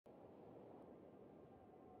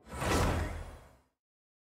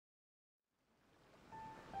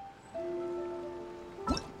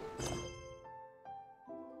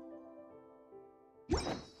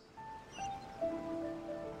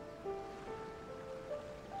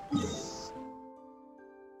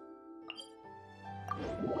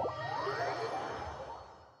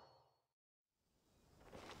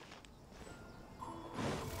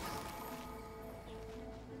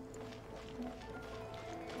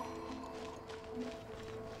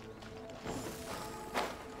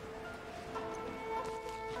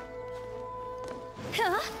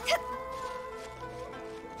Huh?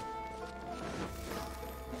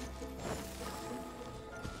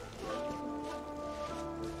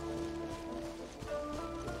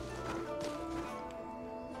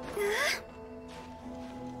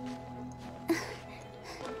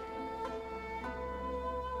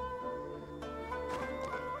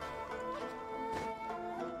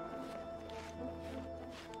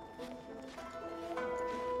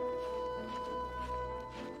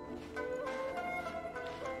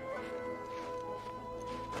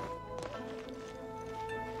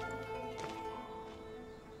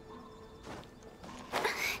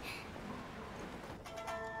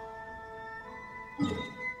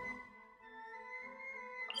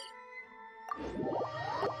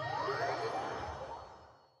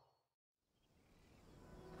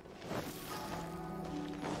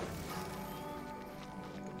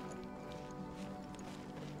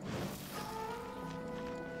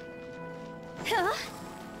 Huh?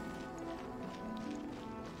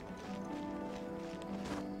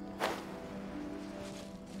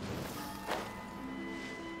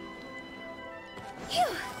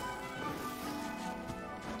 Phew.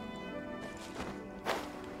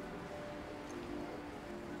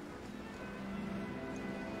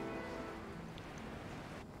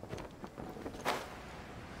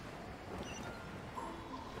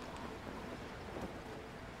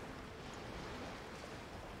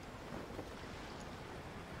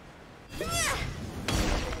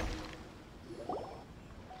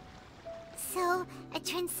 So, a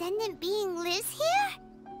transcendent being lives here?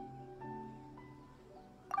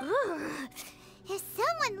 Ugh. If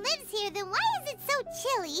someone lives here, then why is it so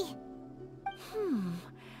chilly?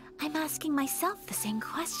 I'm asking myself the same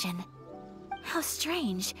question. How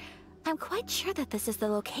strange. I'm quite sure that this is the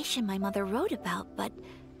location my mother wrote about, but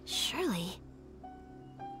surely...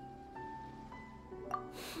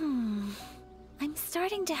 I'm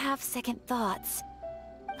starting to have second thoughts.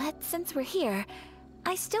 But since we're here,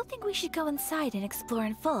 I still think we should go inside and explore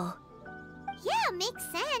in full. Yeah, makes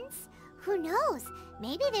sense. Who knows?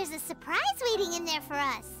 Maybe there's a surprise waiting in there for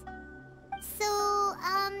us. So,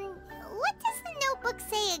 what does the notebook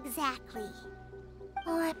say exactly?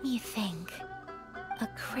 Let me think. A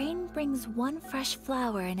crane brings one fresh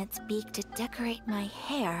flower in its beak to decorate my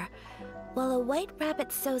hair, while a white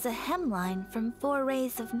rabbit sews a hemline from 4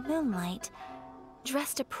 rays of moonlight.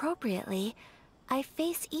 Dressed appropriately, I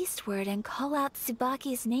face eastward and call out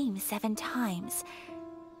Tsubaki's name 7 times.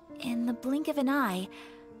 In the blink of an eye,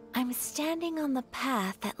 I'm standing on the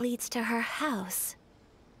path that leads to her house.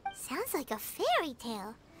 Sounds like a fairy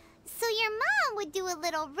tale. So your mom would do a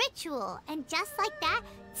little ritual, and just like that,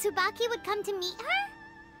 Tsubaki would come to meet her?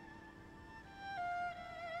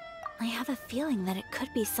 I have a feeling that it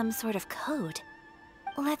could be some sort of code.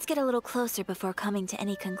 Let's get a little closer before coming to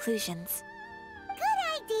any conclusions. Good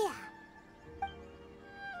idea.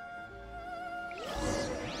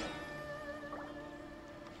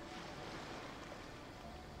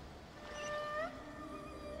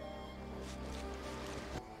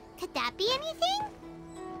 Could that be anything?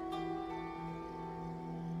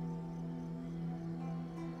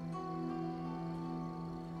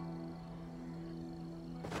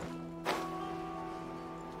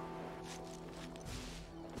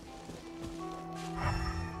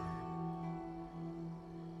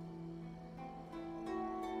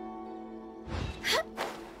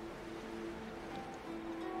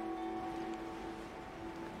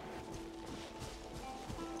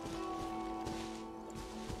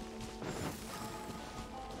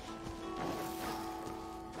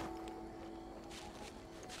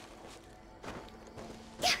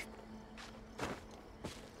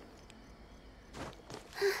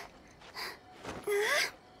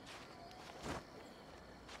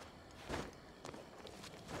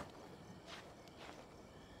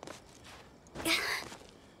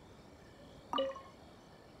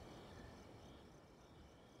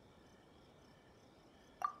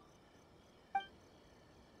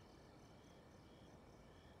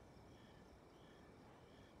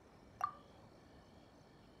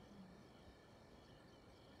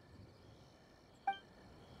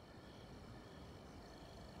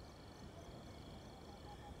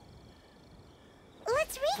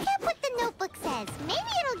 Let's recap what the notebook says. Maybe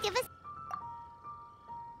it'll give us...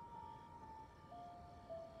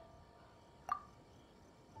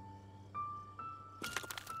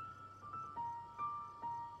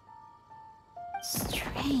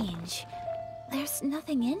 Strange. There's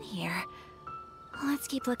nothing in here. Let's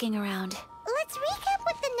keep looking around. Let's recap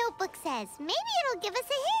what the notebook says. Maybe it'll give us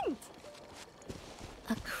a hint.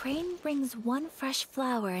 A crane brings one fresh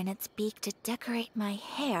flower in its beak to decorate my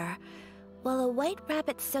hair, while a white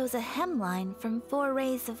rabbit sews a hemline from 4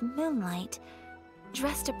 rays of moonlight.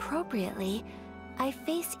 Dressed appropriately, I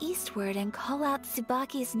face eastward and call out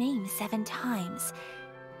Tsubaki's name 7 times.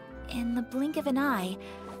 In the blink of an eye,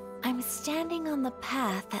 I'm standing on the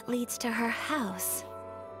path that leads to her house.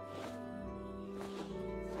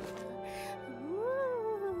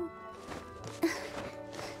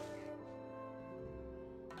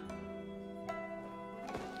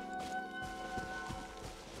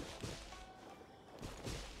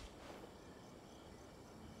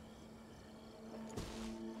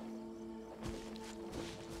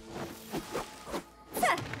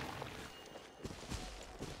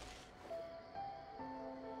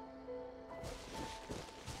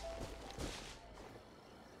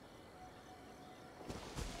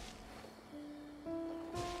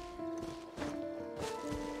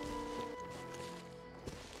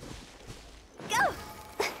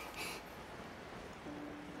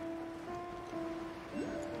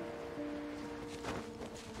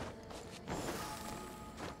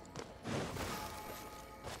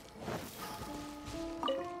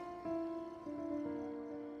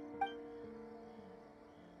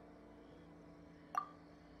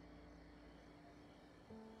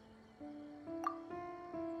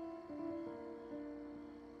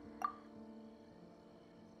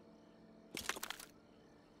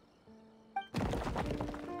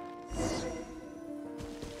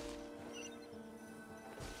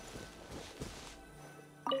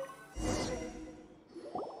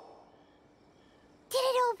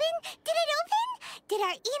 Did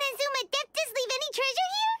our Inazuma Adeptus leave any treasure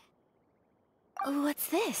here? What's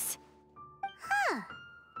this? Huh.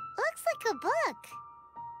 Looks like a book.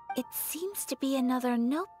 It seems to be another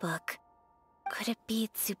notebook. Could it be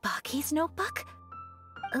Tsubaki's notebook?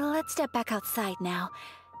 Let's step back outside now.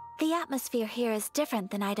 The atmosphere here is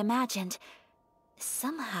different than I'd imagined.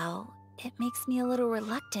 Somehow, it makes me a little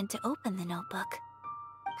reluctant to open the notebook.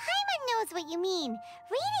 Paimon knows what you mean.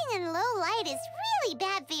 Reading in low light is really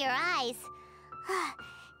bad for your eyes.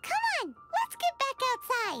 Come on, let's get back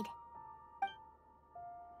outside.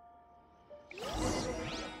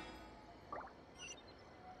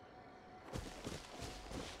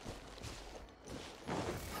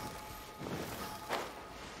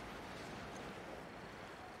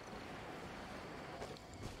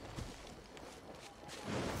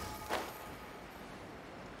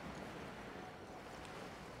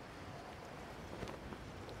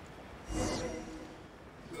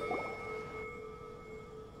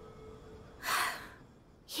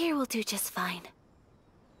 Here will do just fine.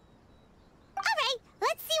 Alright,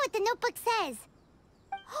 let's see what the notebook says.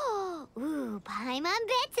 Ooh, Paimon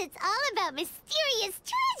bets it's all about mysterious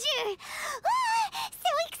treasure! Ah, so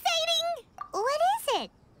exciting! What is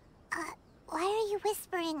it? Why are you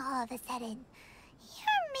whispering all of a sudden?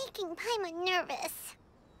 You're making Paimon nervous.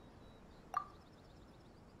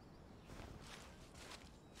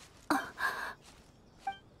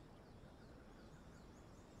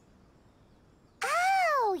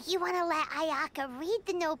 You want to let Ayaka read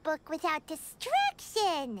the notebook without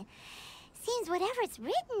distraction. Seems whatever's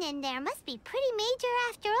written in there must be pretty major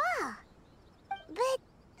after all. But,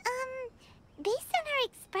 based on her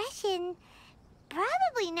expression,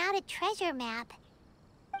 probably not a treasure map.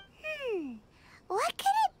 What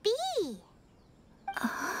could it be?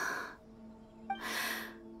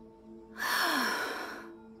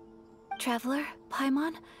 Traveler,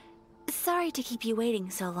 Paimon, sorry to keep you waiting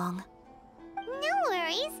so long. No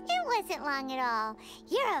worries, it wasn't long at all.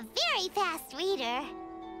 You're a very fast reader.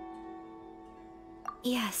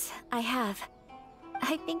 Yes, I have.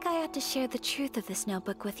 I think I ought to share the truth of this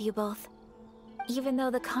notebook with you both. Even though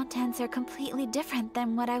the contents are completely different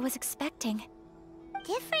than what I was expecting.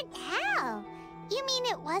 Different how? You mean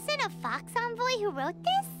it wasn't a Fox Envoy who wrote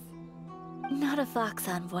this? Not a Fox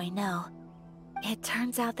Envoy, no. It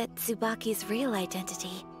turns out that Tsubaki's real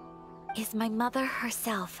identity is my mother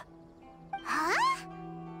herself. Huh?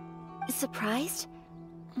 Surprised?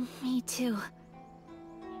 Me too.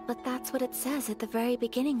 But that's what it says at the very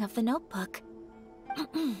beginning of the notebook.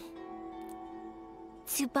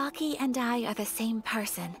 Tsubaki and I are the same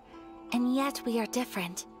person, and yet we are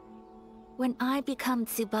different. When I become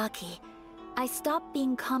Tsubaki, I stop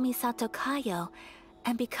being Kamisato Kayo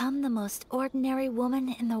and become the most ordinary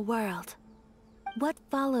woman in the world. What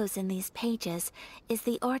follows in these pages is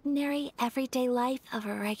the ordinary, everyday life of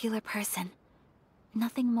a regular person.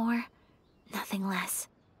 Nothing more, nothing less.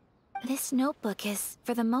 This notebook is,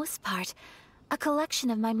 for the most part, a collection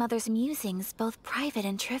of my mother's musings, both private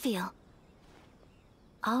and trivial.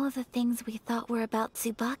 All of the things we thought were about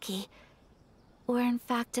Tsubaki were in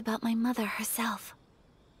fact about my mother herself.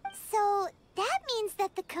 So, that means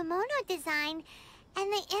that the kimono design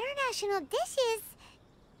and the international dishes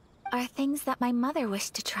are things that my mother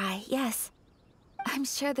wished to try, yes. I'm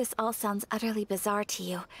sure this all sounds utterly bizarre to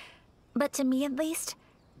you, but to me at least,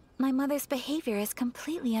 my mother's behavior is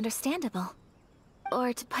completely understandable.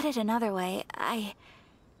 Or to put it another way, I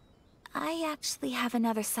actually have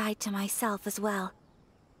another side to myself as well.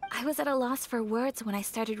 I was at a loss for words when I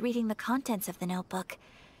started reading the contents of the notebook.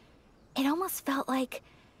 It almost felt like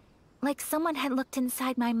someone had looked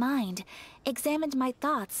inside my mind, examined my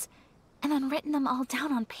thoughts, and then written them all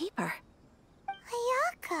down on paper.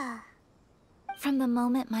 Ayaka. From the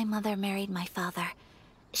moment my mother married my father,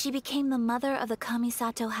 she became the mother of the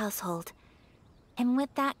Kamisato household. And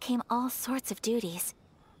with that came all sorts of duties.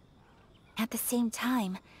 At the same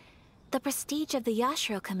time, the prestige of the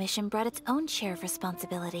Yashiro Commission brought its own share of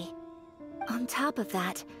responsibility. On top of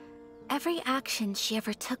that, every action she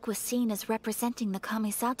ever took was seen as representing the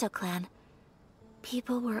Kamisato clan.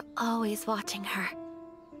 People were always watching her.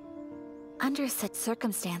 Under such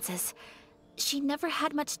circumstances, she never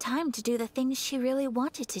had much time to do the things she really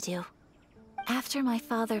wanted to do. After my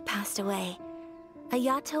father passed away,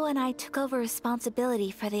 Ayato and I took over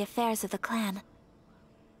responsibility for the affairs of the clan.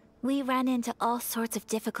 We ran into all sorts of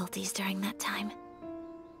difficulties during that time.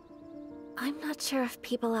 I'm not sure if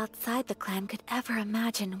people outside the clan could ever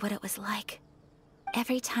imagine what it was like.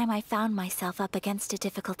 Every time I found myself up against a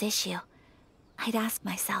difficult issue, I'd ask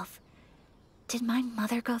myself, did my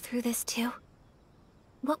mother go through this too?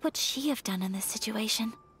 What would she have done in this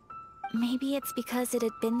situation? Maybe it's because it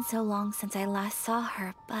had been so long since I last saw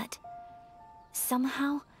her, but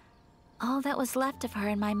somehow, all that was left of her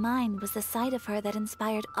in my mind was the sight of her that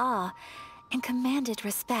inspired awe and commanded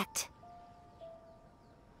respect.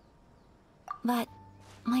 But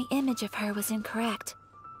my image of her was incorrect.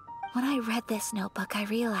 When I read this notebook, I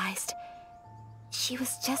realized she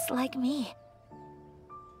was just like me.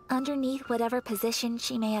 Underneath whatever position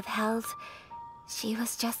she may have held, she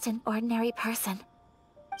was just an ordinary person.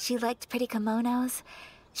 She liked pretty kimonos.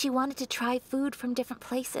 She wanted to try food from different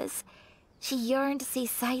places. She yearned to see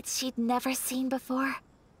sights she'd never seen before.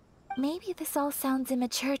 Maybe this all sounds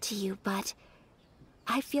immature to you, but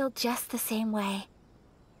I feel just the same way.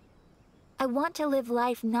 I want to live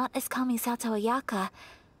life not as Kamisato Ayaka,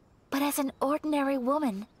 but as an ordinary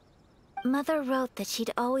woman. Mother wrote that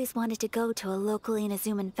she'd always wanted to go to a local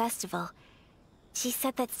Inazuman festival. She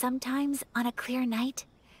said that sometimes, on a clear night,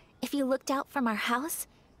 if you looked out from our house,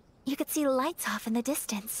 you could see lights off in the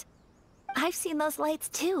distance. I've seen those lights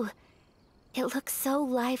too. It looks so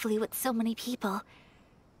lively with so many people.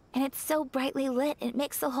 And it's so brightly lit, it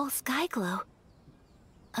makes the whole sky glow.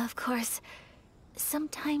 Of course,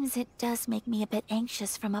 sometimes it does make me a bit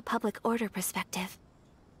anxious from a public order perspective.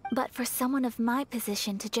 But for someone of my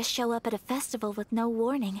position to just show up at a festival with no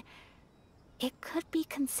warning, it could be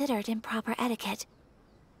considered improper etiquette.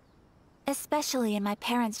 Especially in my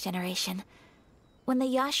parents' generation, when the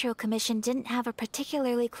Yashiro Commission didn't have a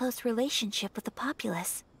particularly close relationship with the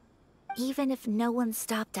populace. Even if no one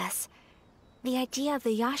stopped us, the idea of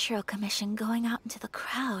the Yashiro Commission going out into the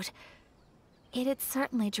crowd, it'd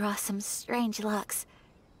certainly draw some strange looks.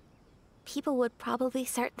 People would probably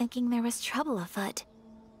start thinking there was trouble afoot.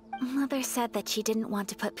 Mother said that she didn't want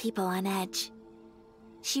to put people on edge.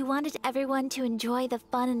 She wanted everyone to enjoy the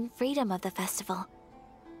fun and freedom of the festival.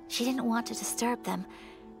 She didn't want to disturb them,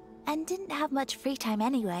 and didn't have much free time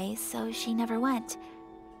anyway, so she never went.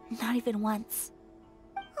 Not even once.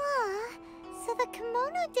 Aw, so the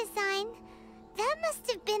kimono design, that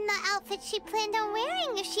must have been the outfit she planned on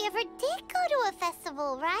wearing if she ever did go to a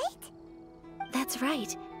festival, right? That's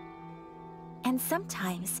right. And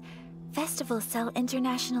sometimes, festivals sell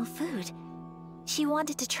international food. She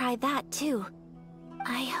wanted to try that too.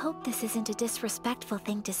 I hope this isn't a disrespectful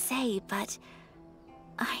thing to say, but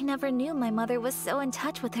I never knew my mother was so in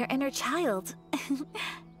touch with her inner child.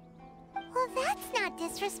 Well, that's not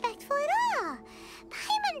disrespectful at all.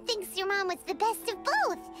 Paimon thinks your mom was the best of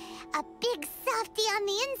both. A big softie on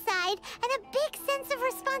the inside and a big sense of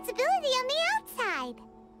responsibility on the outside.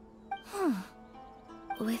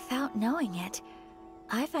 Without knowing it,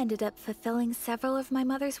 I've ended up fulfilling several of my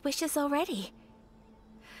mother's wishes already.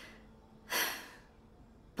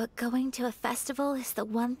 But going to a festival is the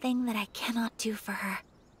one thing that I cannot do for her.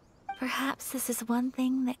 Perhaps this is one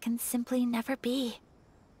thing that can simply never be.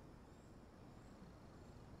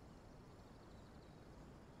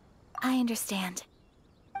 I understand.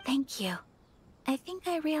 Thank you. I think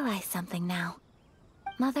I realize something now.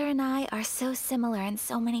 Mother and I are so similar in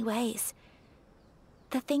so many ways.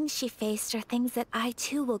 The things she faced are things that I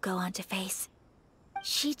too will go on to face.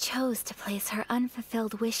 She chose to place her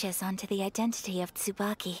unfulfilled wishes onto the identity of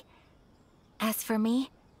Tsubaki. As for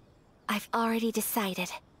me, I've already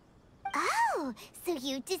decided. Oh, so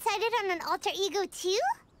you decided on an alter ego too?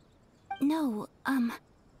 No,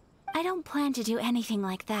 I don't plan to do anything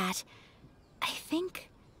like that. I think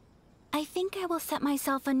I will set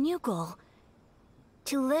myself a new goal.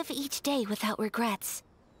 To live each day without regrets.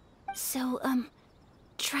 So,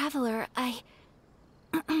 Traveler,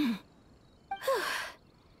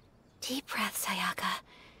 Deep breaths, Ayaka.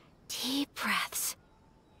 Deep breaths.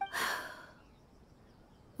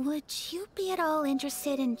 Would you be at all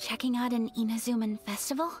interested in checking out an Inazuman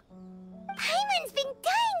festival? Paimon's been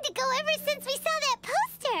dying to go ever since we saw that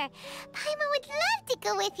poster! Paimon would love to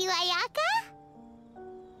go with you, Ayaka!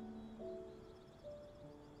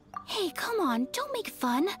 Hey, come on, don't make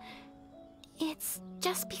fun. It's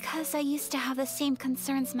just because I used to have the same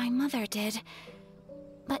concerns my mother did.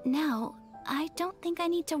 But now, I don't think I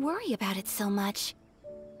need to worry about it so much.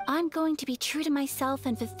 I'm going to be true to myself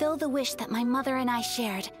and fulfill the wish that my mother and I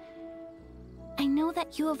shared. I know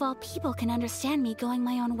that you of all people can understand me going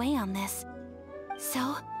my own way on this.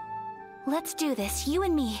 So, let's do this, you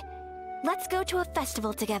and me. Let's go to a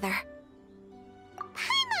festival together.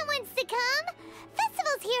 Paimon wants to come!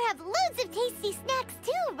 Festivals here have loads of tasty snacks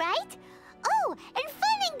too, right? Oh, and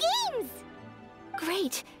fun and games!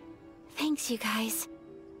 Great. Thanks, you guys.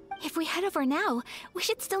 If we head over now, we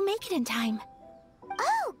should still make it in time.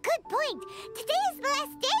 Oh, good point. Today is the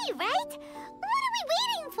last day, right? What are we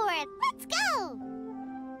waiting for? Let's go!